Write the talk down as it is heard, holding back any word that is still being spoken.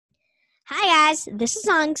Hi guys, this is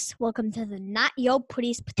Onyx. Welcome to the Not Yo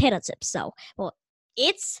Pretties Potato Chips.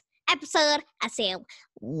 It's episode, I say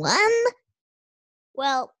one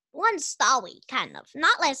story, kind of.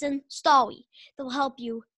 Not lesson, story. That will help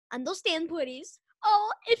you understand pretties.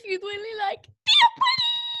 Oh, if you really like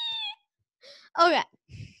pretty. Okay,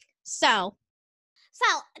 so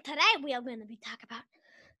today we are going to be talking about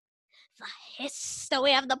the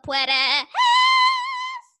history of the pretties.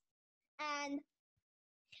 And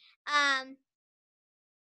I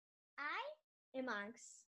am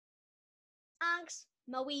Onyx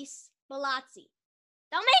Maurice Malazzi.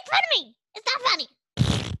 Don't make fun of me. It's not funny.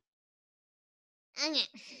 Okay.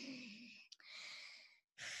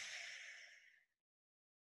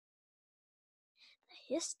 The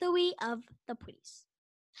history of the pretties.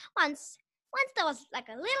 Once there was like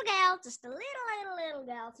a little girl, just a little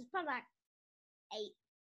girl. She was probably like 8,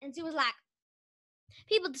 and she was like,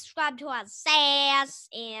 people described her as sass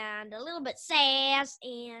and a little bit sass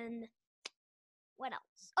and what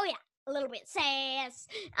else? Oh yeah, a little bit sass.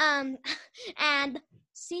 And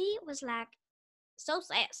she was like so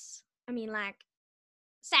sass. I mean, like,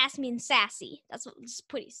 sass means sassy. That's what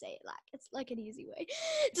pretties say. Like, it's like an easy way.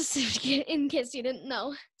 Just in case you didn't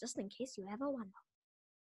know. Just in case you ever wonder.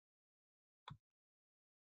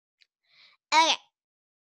 Okay.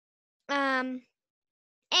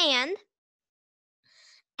 And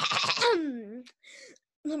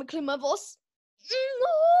let me clear my voice.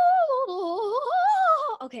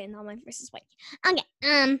 Okay, now my voice is white. Okay.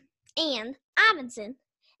 And Robinson,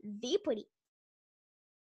 the pretty,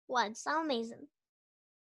 was so amazing.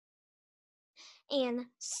 And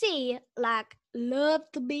she, like,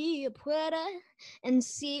 loved to be a pretty. And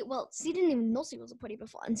she didn't even know she was a pretty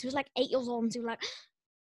before. And she was, like, 8 years old. And she was like,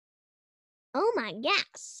 oh, my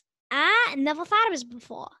gosh. I never thought of this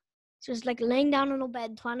before. She was, like, laying down on her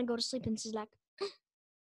bed, trying to go to sleep. And she's like,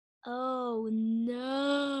 oh,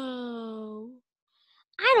 no.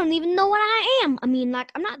 I don't even know what I am. I mean,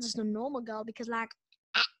 like, I'm not just a normal girl because, like,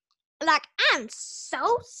 I'm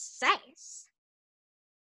so sass.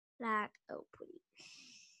 Like, oh, pretty.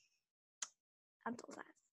 I'm so sass.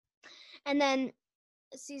 And then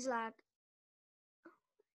she's like,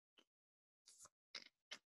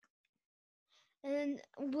 and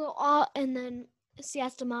then she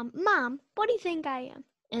asked her mom, what do you think I am?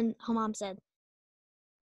 And her mom said,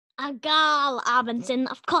 a girl, Robinson.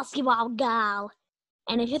 Of course you are a girl.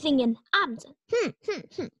 And if you're thinking, Robinson,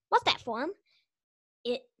 what's that from?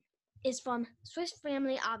 It is from Swiss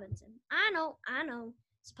Family Robinson. I know.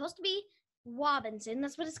 It's supposed to be Robinson.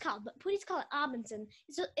 That's what it's called. But please call it Robinson.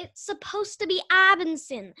 It's supposed to be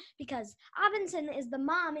Robinson because Robinson is the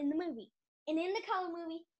mom in the movie. And in the color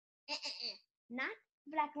movie, not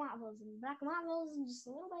black and white version. Black and white version just a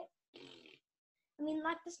little bit. I mean,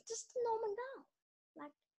 like, this just a normal girl.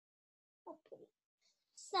 Like, oh, pretty.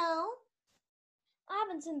 So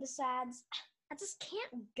Robinson decides, I just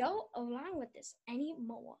can't go along with this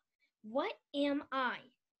anymore. What am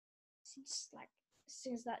I? She just, like,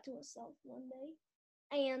 sings that to herself one day.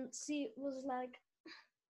 And she was like,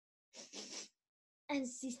 and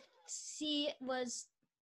she was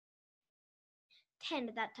 10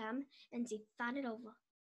 at that time, and she thought it over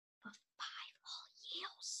for 5 whole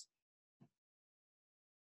years.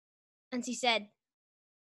 And she said,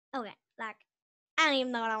 okay, like, I don't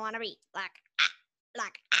even know what I want to be.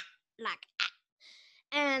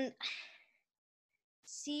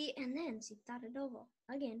 And then she thought it over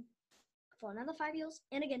again for another 5 years,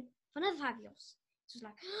 and again for another 5 years. She was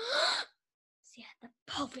like, she had the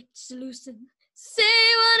perfect solution. She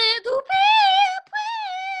wanted to be pretty.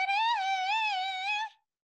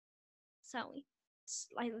 So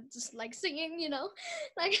just like singing, you know,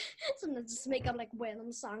 like sometimes just make up like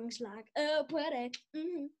random songs like pretty.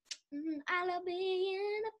 I love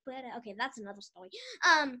being a pretty. Okay, that's another story.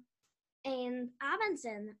 And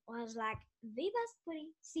Robinson was like the best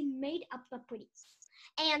pretty. She made up the pretties.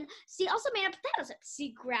 And she also made up potato chips.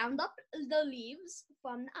 She ground up the leaves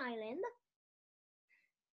from the island.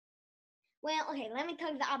 Well, okay, let me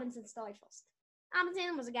tell you the Robinson story first.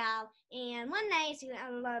 Robinson was a gal, and one day she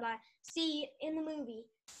in the movie,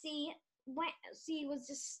 she was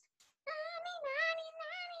just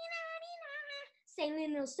sailing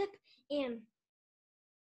in a ship, and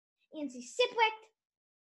she shipwrecked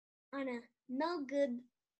on a no good,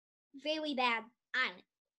 very bad island.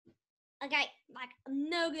 Okay, like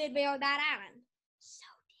no good, very bad island. So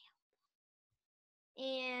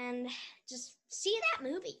terrible. And just see that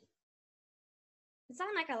movie. It's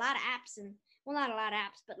on like a lot of apps, and well, not a lot of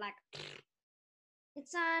apps, but like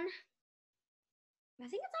it's on. I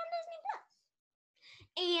think it's on Disney Plus.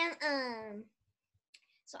 And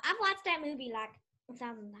so I've watched that movie like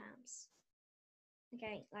 1,000 times.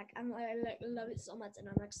 Okay, like I love it so much, and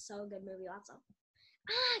I'm like so good movie. Lots of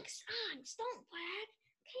Onyx, don't work.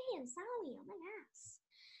 Okay, and Sally, oh my gosh,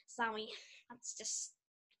 Sally, that's just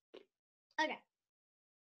okay.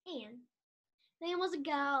 And there was a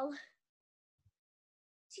girl.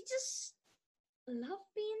 She just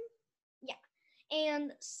loved being, yeah.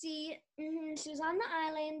 And she was on the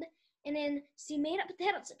island, and then she made up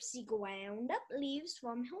potato chips. She ground up leaves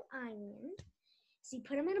from her island. She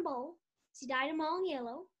put them in a bowl. She dyed them all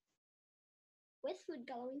yellow with food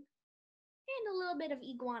coloring and a little bit of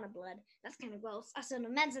iguana blood. That's kind of gross. I shouldn't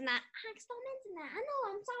have mentioned that. I don't mention that. I know.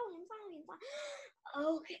 I'm sorry.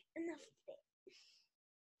 Okay, enough of that.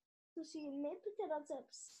 So she made potato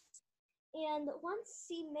chips, and once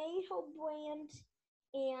she made her brand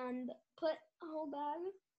and put her bag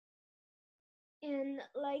and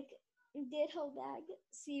like did her bag,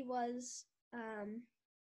 she was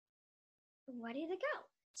ready to go.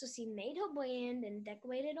 So she made her brand and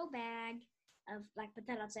decorated her bag of like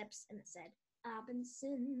potato chips, and it said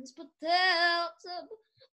Robinson's potato chip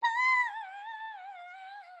bag.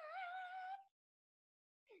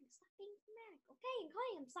 Stop being dramatic. Okay,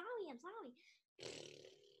 I'm sorry.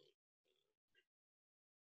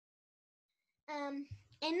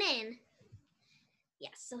 And then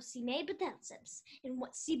so she made potato chips, and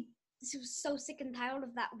what she was so sick and tired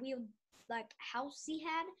of that weird like house she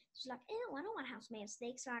had. She's like, ew, I don't want a house made of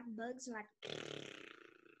snakes or like bugs or like.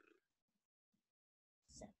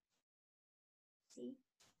 So she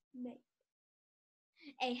made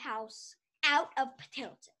a house out of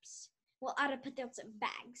potato chips. Well, out of potato chip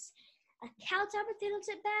bags. A couch out of potato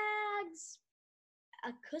chip bags.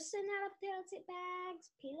 A cushion out of potato chip bags.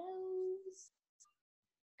 Pillows.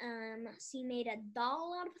 She made a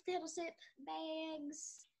doll out of potato chip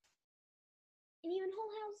bags. And even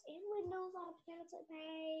whole house and windows out of potato chip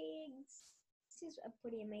bags. She's a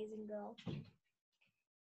pretty amazing girl.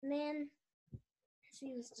 And then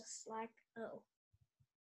she was just like, oh.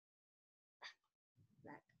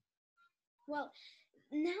 Well,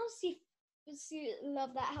 now she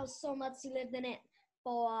loved that house so much. She lived in it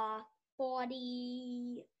for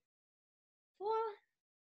 44,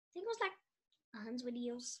 I think it was like 100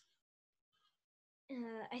 years.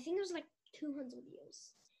 I think it was like 200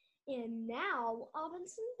 years. And now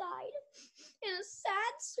Robinson died in a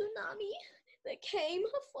sad tsunami that came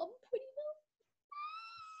from Prettyville.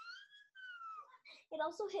 It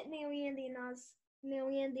also hit Mary Ann the Nas,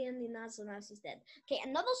 so now she's dead. Okay,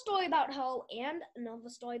 another story about her and another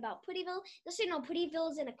story about Prettyville. Just so you know,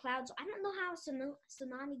 Prettyville is in a cloud, so I don't know how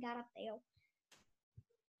tsunami got up there.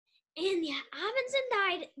 And yeah, Robinson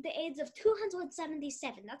died at the age of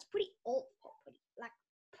 277. That's pretty old for Pretty. Like,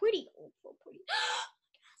 pretty old for Pretty. Oh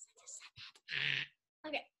my gosh, I just said that.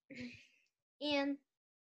 Okay. And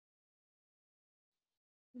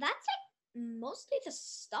that's like mostly the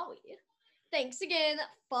story. Thanks again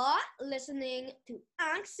for listening to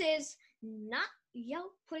Onyx's Not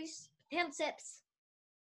Your Pretty Potato Chips.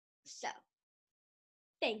 So,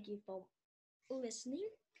 thank you for listening,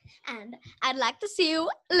 and I'd like to see you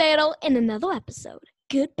later in another episode.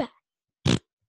 Goodbye.